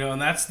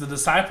 And that's the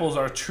disciples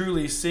are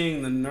truly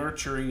seeing the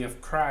nurturing of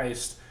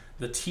Christ,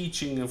 the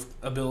teaching of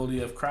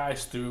ability of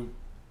Christ through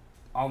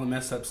all the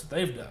mess ups that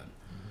they've done.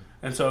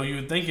 Mm-hmm. And so you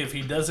would think if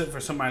he does it for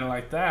somebody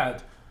like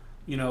that,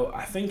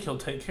 I think he'll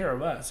take care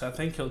of us. I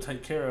think he'll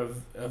take care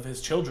of his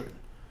children.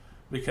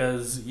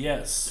 because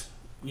yes,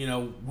 we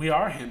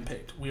are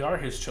handpicked. We are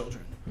His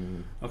children.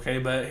 Mm-hmm. Okay,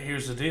 but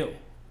here's the deal: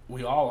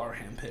 we all are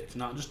handpicked,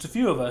 not just a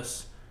few of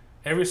us.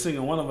 Every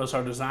single one of us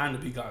are designed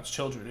to be God's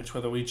children. It's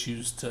whether we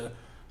choose to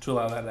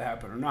allow that to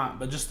happen or not.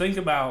 But just think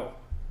about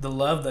the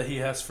love that He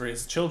has for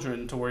His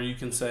children, to where you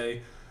can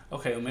say,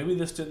 okay, well, maybe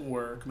this didn't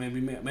work.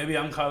 Maybe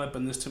I'm caught up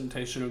in this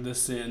temptation or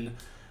this sin.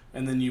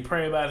 And then you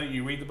pray about it,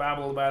 you read the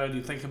Bible about it,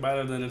 you think about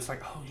it, and then it's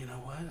like, oh, you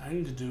know what? I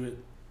need to do it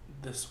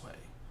this way.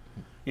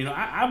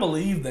 I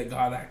believe that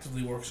God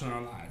actively works in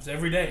our lives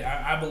every day.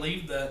 I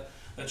believe that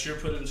you're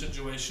put in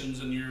situations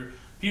and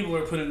people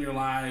are put in your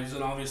lives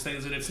and all these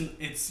things. And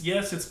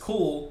it's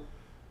cool,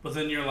 but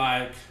then you're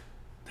like,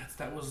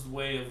 that was the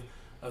way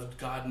of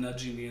God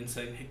nudging me and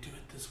saying, hey, do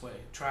it this way.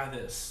 Try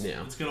this.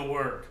 Yeah. It's going to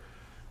work.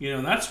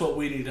 And that's what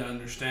we need to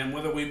understand.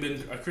 Whether we've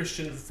been a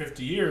Christian for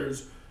 50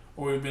 years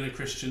or we've been a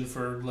Christian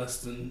for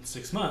less than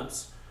 6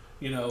 months,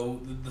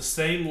 the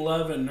same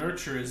love and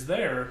nurture is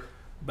there,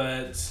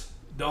 but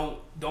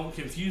don't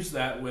confuse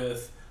that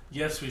with,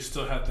 yes, we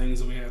still have things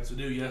that we have to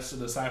do. Yes, the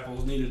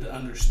disciples needed to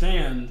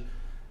understand,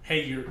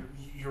 hey,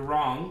 you're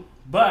wrong,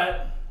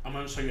 but I'm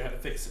going to show you how to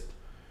fix it.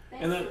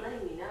 Thanks and then, for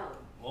letting me know.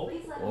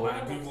 well,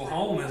 my Google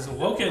Home has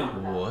awoken.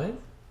 What?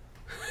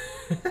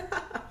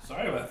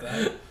 Sorry about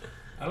that.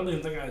 I don't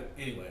even think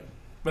anyway.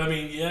 But I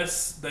mean,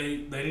 yes, they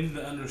need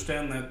to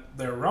understand that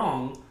they're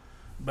wrong,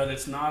 but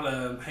it's not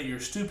a, hey, you're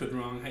stupid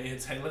wrong. Hey,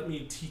 it's, hey, let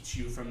me teach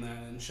you from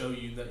that and show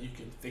you that you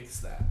can fix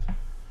that.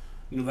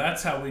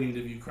 That's how we need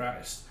to view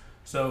Christ.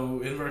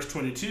 So in verse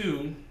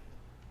 22,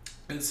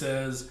 it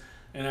says,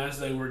 and as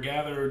they were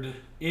gathered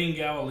in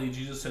Galilee,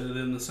 Jesus said to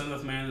them, the Son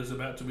of Man is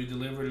about to be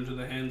delivered into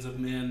the hands of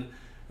men,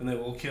 and they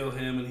will kill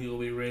him, and he will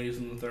be raised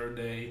on the third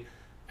day.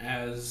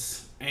 They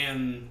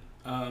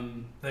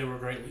were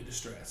greatly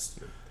distressed.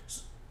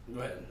 Go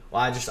ahead.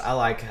 Well, I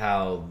like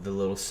how the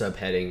little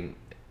subheading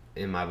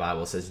in my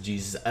Bible says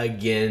Jesus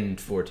again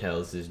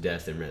foretells his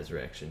death and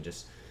resurrection.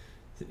 Just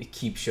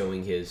keep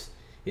showing his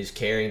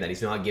caring, that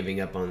he's not giving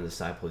up on the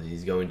disciples.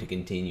 He's going to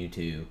continue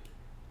to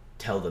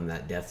tell them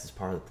that death is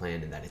part of the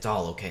plan and that it's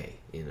all okay,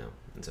 And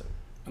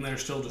they're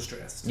still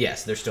distressed.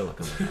 Yes, they're still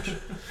like, oh my gosh.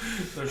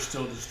 They're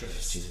still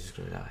distressed. Jesus is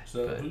going to die.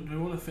 So do we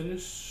want to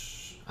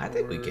finish? I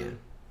think we can.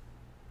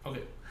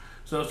 Okay.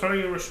 So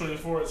starting in verse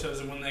 24, it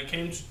says, and when they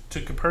came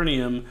to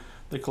Capernaum,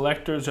 the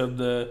collectors of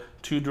the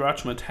 2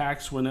 drachma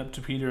tax went up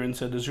to Peter and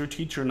said, does your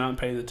teacher not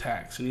pay the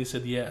tax? And he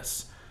said,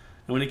 yes.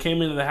 And when he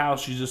came into the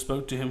house, Jesus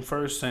spoke to him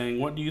first, saying,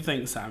 what do you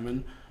think,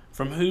 Simon?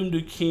 From whom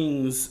do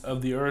kings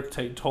of the earth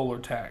take toll or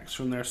tax?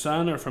 From their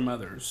son or from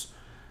others?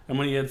 And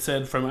when he had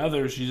said, from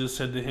others, Jesus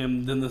said to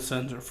him, then the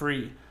sons are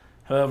free.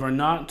 However,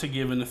 not to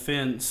give an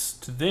offense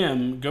to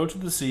them, go to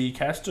the sea,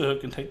 cast a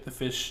hook, and take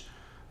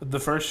the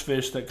first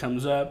fish that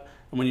comes up,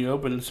 and when you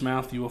open its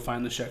mouth, you will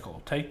find the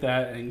shekel. Take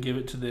that and give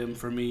it to them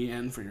for me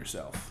and for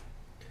yourself.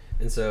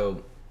 And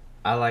so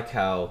I like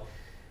how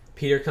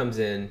Peter comes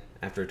in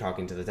after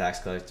talking to the tax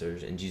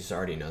collectors, and Jesus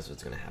already knows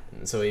what's going to happen.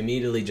 And so he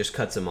immediately just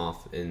cuts him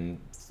off and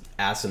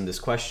asks him this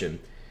question.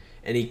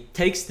 And he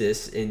takes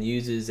this and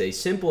uses a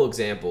simple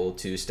example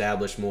to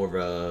establish more of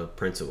a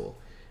principle,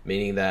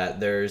 meaning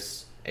that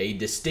there's a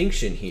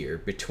distinction here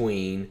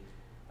between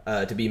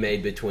to be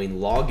made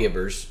between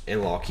lawgivers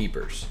and law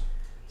keepers.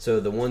 So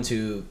the ones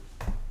who,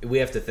 we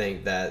have to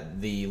think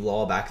that the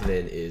law back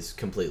then is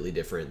completely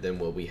different than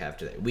what we have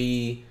today.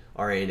 We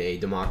are in a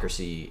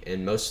democracy,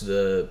 and most of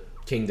the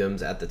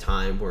kingdoms at the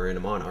time were in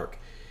a monarch.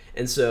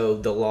 And so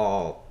the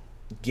law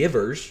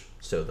givers,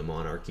 so the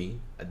monarchy,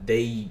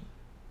 they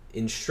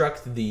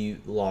instruct the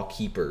law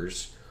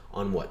keepers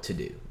on what to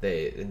do.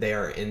 They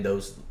are, and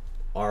those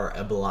are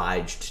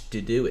obliged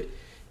to do it.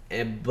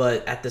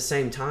 But at the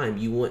same time,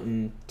 you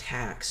wouldn't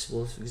tax.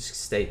 Well, just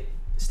stay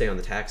on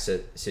the tax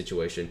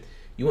situation.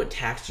 You wouldn't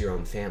tax your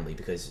own family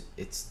because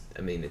it's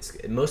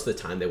most of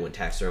the time they wouldn't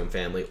tax their own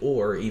family,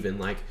 or even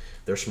like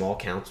their small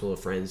council of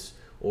friends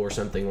or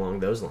something along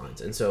those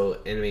lines. And so,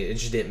 it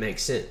just didn't make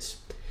sense.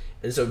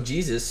 And so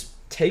Jesus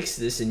takes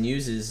this and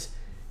uses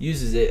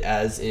it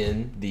as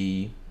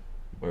in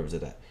where was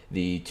it at?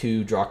 The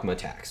 2 drachma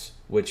tax,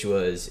 which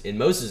was in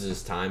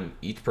Moses' time,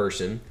 each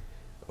person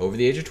over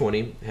the age of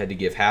 20 had to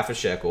give half a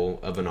shekel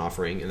of an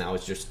offering, and that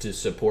was just to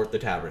support the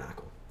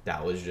tabernacle.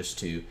 That was just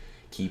to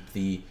keep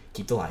the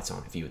lights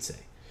on, if you would say.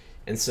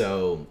 And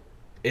so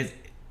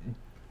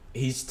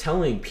he's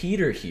telling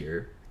Peter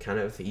here,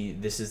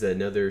 this is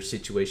another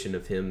situation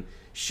of him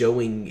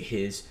showing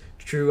his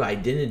true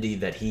identity,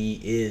 that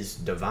he is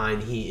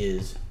divine, he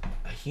is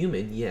a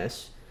human,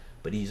 yes,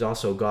 but he's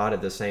also God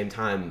at the same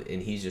time.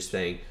 And he's just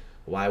saying,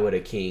 why would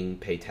a king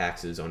pay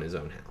taxes on his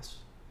own house?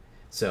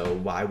 So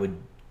why would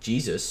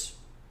Jesus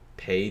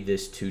pay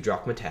this 2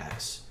 drachma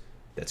tax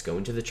that's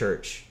going to the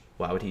church?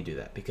 Why would he do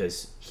that?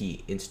 Because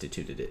he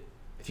instituted it,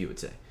 if you would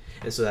say.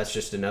 And so that's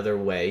just another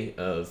way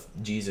of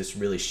Jesus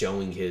really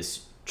showing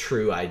his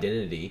true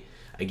identity.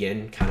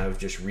 Again, kind of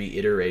just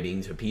reiterating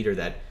to Peter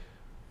that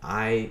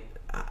I'm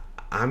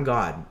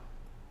God,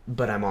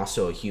 but I'm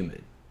also a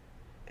human.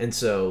 And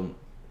so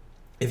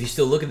if you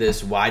still look at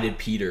this, why did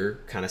Peter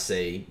kind of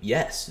say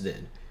yes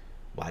then?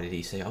 Why did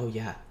he say, oh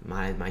yeah,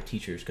 my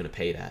teacher is going to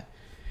pay that?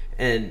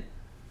 And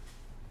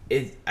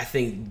I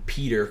think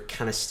Peter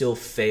kind of still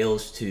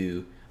fails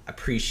to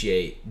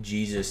appreciate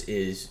Jesus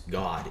is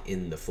God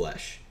in the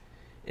flesh.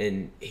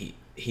 And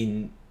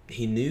he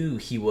knew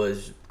he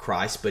was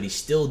Christ, but he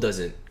still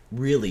doesn't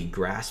really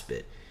grasp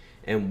it.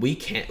 And we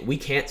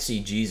can't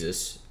see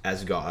Jesus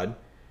as God,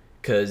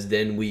 because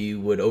then we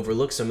would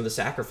overlook some of the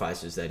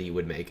sacrifices that he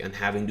would make and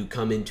having to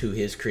come into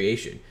his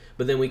creation.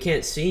 But then we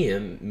can't see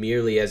him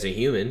merely as a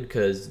human,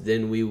 because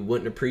then we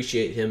wouldn't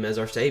appreciate him as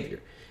our Savior.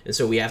 And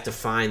so we have to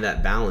find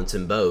that balance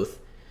in both,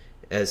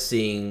 as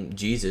seeing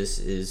Jesus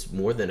is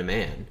more than a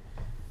man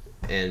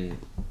and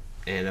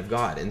of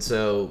God. And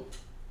so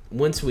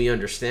once we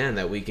understand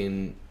that, we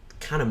can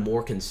kind of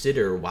more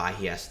consider why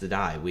he has to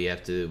die.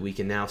 We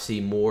can now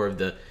see more of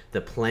the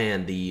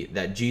plan,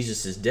 that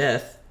Jesus'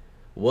 death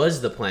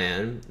was the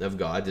plan of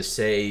God to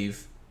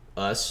save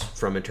us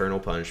from eternal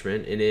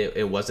punishment, and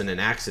it wasn't an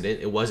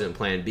accident. It wasn't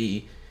plan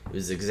B. It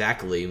was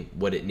exactly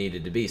what it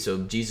needed to be.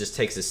 So Jesus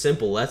takes a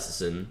simple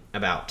lesson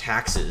about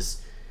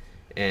taxes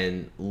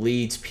and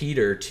leads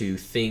Peter to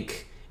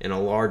think in a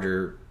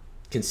larger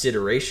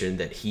consideration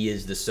that he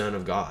is the Son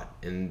of God,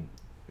 and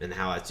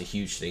how it's a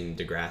huge thing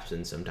to grasp,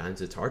 and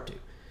sometimes it's hard to.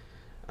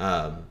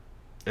 And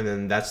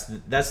then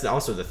that's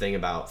also the thing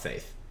about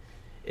faith,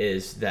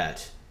 is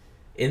that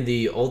in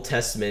the Old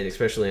Testament,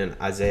 especially in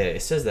Isaiah,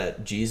 it says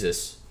that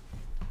Jesus,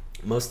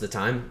 most of the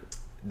time,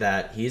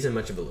 that he isn't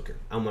much of a looker.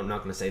 I'm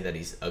not going to say that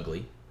he's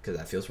ugly, because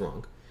that feels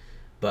wrong,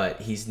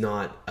 but he's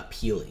not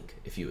appealing,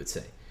 if you would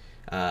say.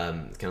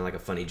 Kind of like a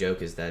funny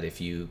joke is that if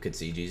you could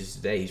see Jesus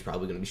today, he's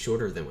probably going to be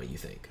shorter than what you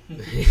think.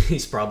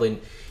 he's probably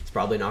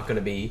not going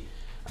to be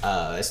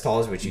as tall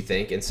as what you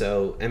think. And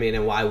so, I mean,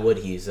 and why would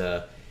he's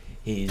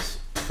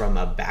from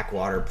a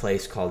backwater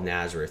place called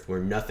Nazareth, where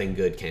nothing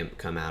good can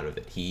come out of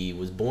it. He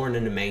was born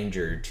in a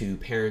manger to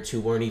parents who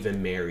weren't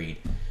even married.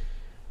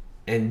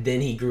 And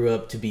then he grew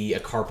up to be a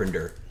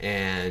carpenter,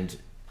 and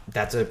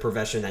that's a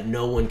profession that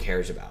no one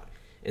cares about.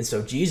 And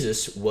so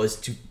Jesus was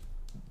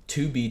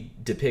to be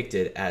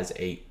depicted as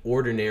a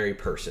ordinary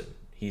person.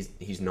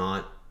 He's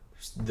not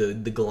the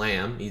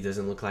glam. He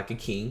doesn't look like a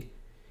king.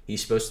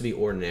 He's supposed to be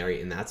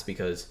ordinary, and that's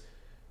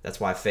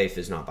why faith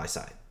is not by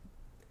sight.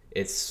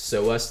 It's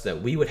so us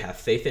that we would have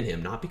faith in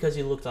him, not because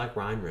he looked like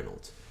Ryan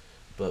Reynolds,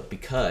 but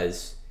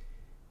because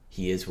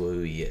he is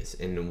who he is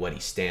and what he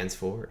stands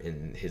for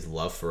and his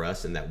love for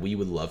us, and that we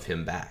would love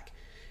him back.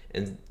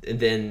 And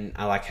then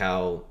I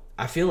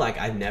feel like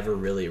I've never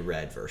really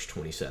read verse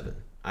 27.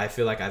 I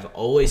feel like I've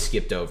always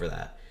skipped over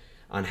that,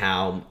 on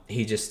how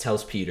he just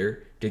tells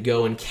Peter to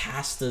go and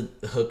cast the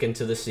hook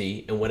into the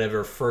sea, and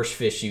whatever first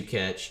fish you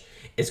catch,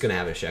 it's going to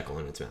have a shekel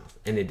in its mouth.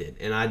 And it did.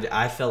 And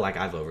I felt like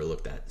I've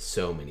overlooked that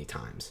so many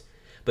times.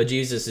 But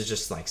Jesus is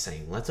just like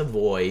saying, let's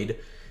avoid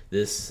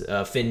this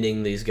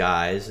offending these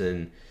guys.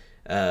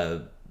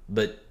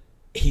 But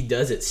he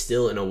does it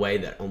still in a way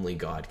that only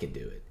God can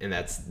do it. And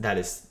that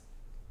is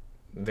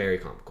very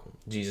comical.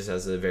 Jesus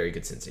has a very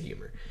good sense of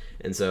humor.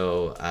 And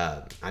so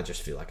I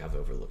just feel like I've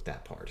overlooked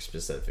that part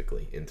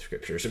specifically in the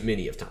scriptures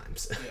many of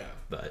times. Yeah.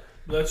 But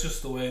that's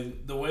just the way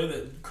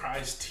that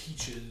Christ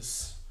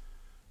teaches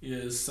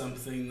is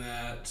something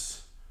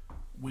that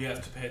we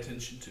have to pay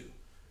attention to,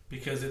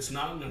 because it's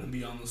not going to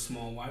be on the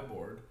small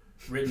whiteboard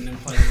written in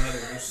plain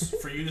letters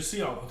for you to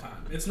see all the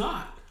time. It's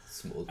not.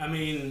 I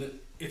mean,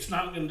 it's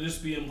not going to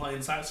just be in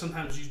plain sight.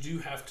 Sometimes you do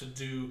have to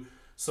do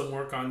some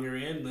work on your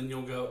end, and then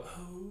you'll go,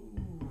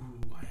 oh,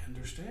 I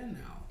understand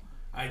now.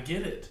 I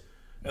get it.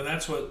 And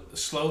that's what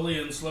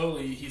slowly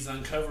he's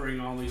uncovering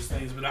all these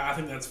things. But I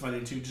think that's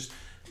funny too. Just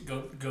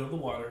go to the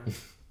water,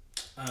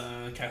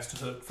 cast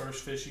a hook,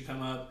 first fish you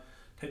come up,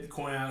 take the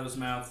coin out of his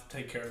mouth,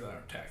 take care of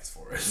our tax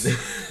for us.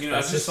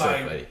 It's just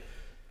like, funny.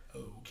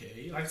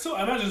 Okay. Like,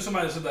 so imagine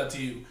somebody said that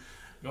to you.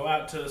 Go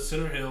out to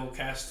Center Hill,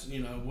 cast,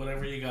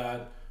 whatever you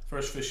got,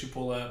 first fish you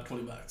pull up,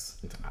 $20.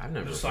 I've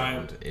never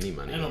found any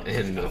money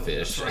in the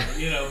fish. Right.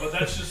 But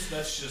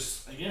that's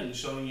just again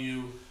showing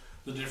you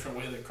the different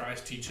way that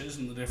Christ teaches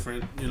and the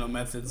different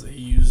methods that he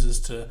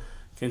uses to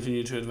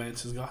continue to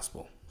advance his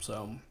gospel.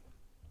 So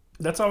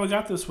that's all we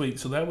got this week.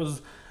 So that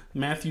was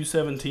Matthew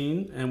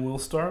 17, and we'll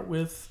start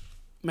with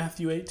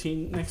Matthew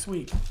 18 next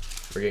week.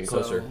 We're getting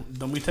closer. So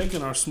don't be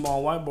taking our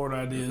small whiteboard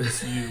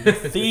ideas, you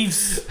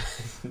thieves.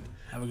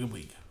 Have a good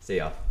week. See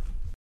y'all.